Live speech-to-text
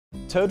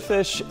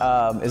Toadfish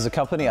is a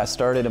company I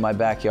started in my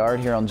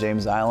backyard here on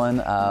James Island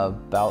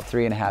about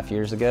 3.5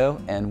 years ago,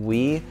 and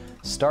we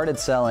started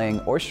selling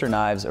oyster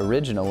knives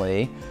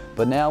originally,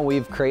 but now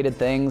we've created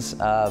things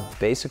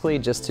basically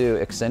just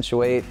to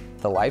accentuate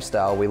the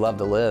lifestyle we love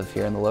to live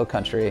here in the Low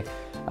Country.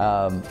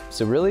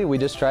 So really we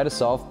just try to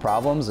solve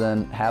problems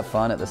and have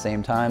fun at the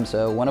same time.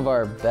 So one of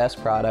our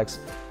best products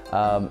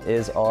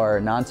is our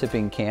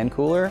non-tipping can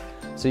cooler.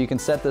 So you can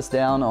set this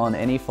down on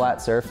any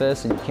flat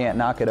surface and you can't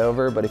knock it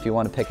over, but if you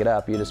want to pick it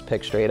up, you just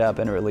pick straight up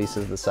and it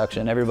releases the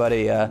suction.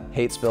 Everybody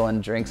hates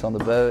spilling drinks on the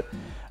boat.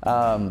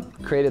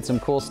 Created some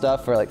cool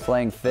stuff for like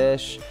filleting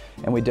fish,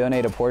 and we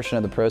donate a portion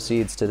of the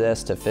proceeds to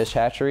this to fish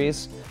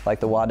hatcheries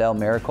like the Waddell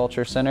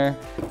Mariculture Center.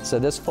 So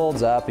this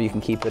folds up, you can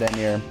keep it in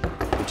your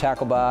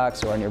tackle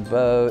box or in your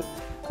boat.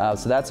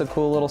 So that's a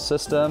cool little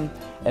system.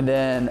 And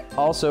then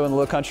also in the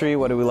Low Country,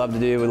 what do we love to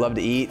do? We love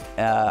to eat.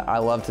 I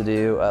love to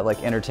do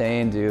like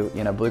entertain, do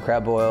blue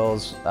crab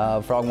boils,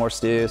 frogmore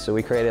stew. So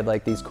we created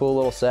like these cool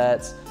little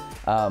sets.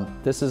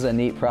 This is a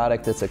neat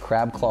product. It's a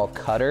crab claw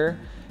cutter.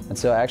 And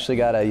so I actually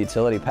got a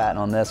utility patent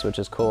on this, which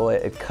is cool.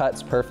 It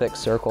cuts perfect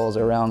circles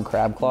around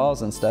crab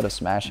claws instead of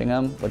smashing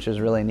them, which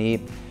is really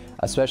neat,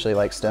 especially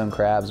like stone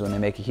crabs when they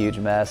make a huge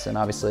mess. And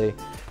obviously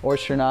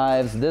oyster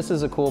knives. This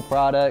is a cool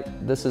product.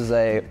 This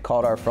is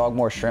called our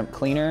Frogmore Shrimp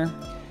Cleaner.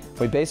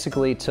 We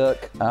basically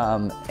took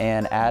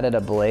and added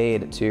a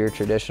blade to your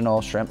traditional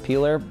shrimp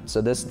peeler.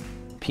 So this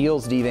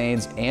peels,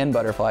 deveins, and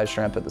butterfly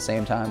shrimp at the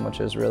same time,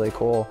 which is really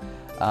cool.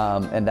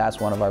 And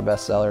that's one of our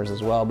best sellers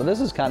as well. But this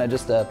is kind of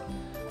just a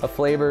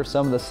flavor of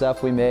some of the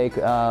stuff we make.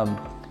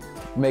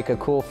 Make a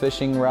cool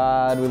fishing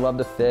rod. We love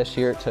to fish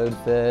here at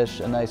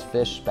Toadfish, a nice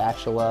fish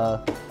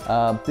spatula.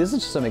 These are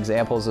just some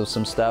examples of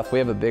some stuff. We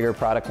have a bigger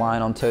product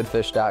line on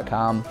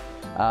toadfish.com,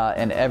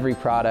 and every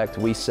product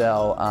we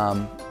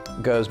sell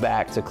goes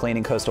back to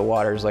cleaning coastal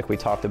waters like we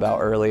talked about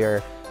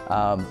earlier.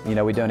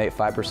 We donate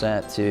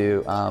 5%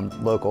 to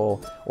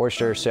local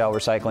oyster shell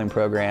recycling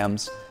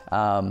programs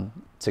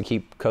to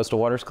keep coastal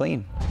waters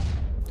clean.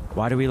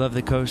 Why do we love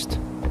the coast?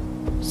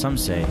 Some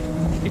say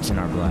it's in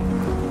our blood.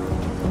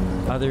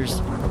 Others,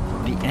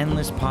 the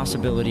endless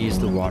possibilities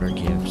the water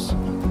gives.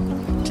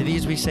 To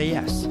these we say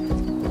yes,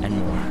 and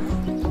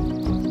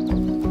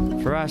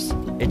more. For us,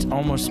 it's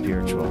almost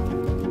spiritual.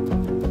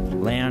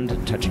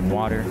 Land touching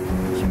water,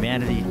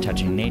 humanity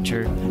touching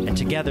nature, and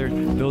together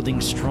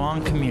building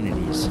strong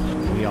communities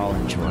we all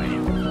enjoy.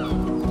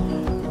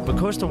 But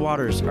coastal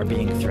waters are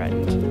being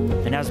threatened,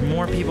 and as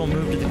more people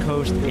move to the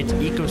coast, its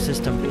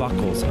ecosystem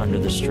buckles under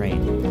the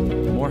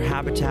strain. More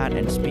habitat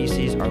and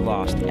species are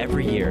lost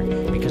every year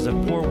because of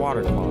poor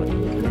water quality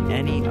than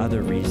any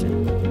other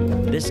reason.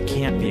 This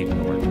can't be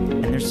ignored,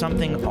 and there's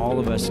something all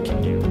of us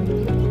can do.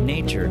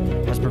 Nature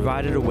has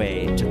provided a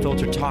way to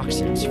filter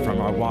toxins from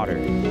our water.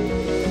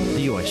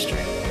 The oyster.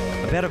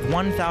 A bed of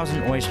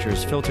 1,000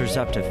 oysters filters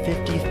up to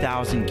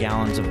 50,000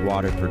 gallons of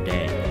water per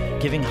day,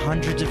 giving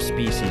hundreds of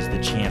species the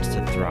chance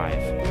to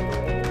thrive.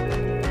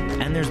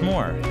 And there's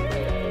more.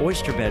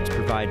 Oyster beds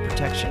provide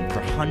protection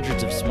for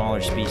hundreds of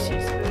smaller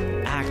species,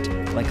 act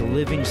like a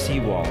living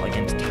seawall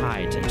against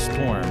tides and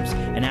storms,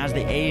 and as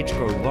they age,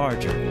 grow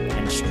larger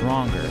and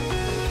stronger.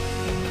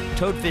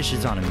 Toadfish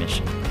is on a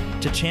mission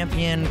to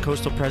champion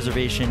coastal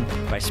preservation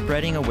by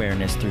spreading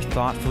awareness through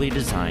thoughtfully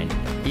designed,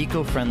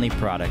 eco-friendly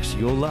products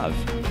you'll love,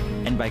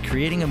 and by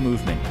creating a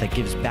movement that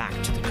gives back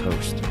to the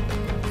coast.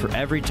 For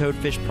every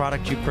Toadfish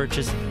product you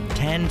purchase,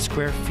 10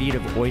 square feet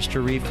of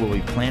oyster reef will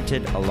be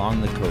planted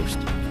along the coast,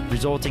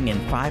 resulting in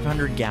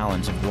 500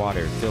 gallons of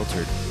water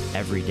filtered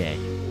every day.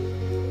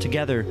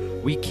 Together,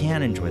 we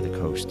can enjoy the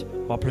coast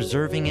while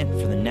preserving it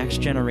for the next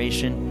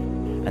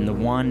generation and the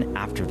one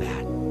after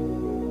that.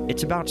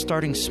 It's about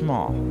starting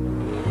small,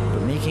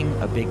 but making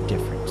a big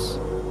difference.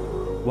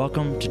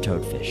 Welcome to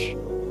Toadfish.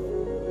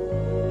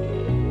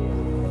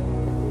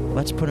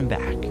 Let's put them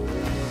back.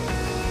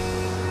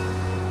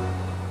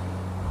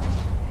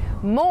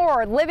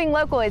 More Living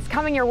Local is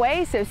coming your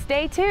way, so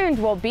stay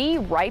tuned. We'll be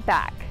right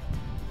back.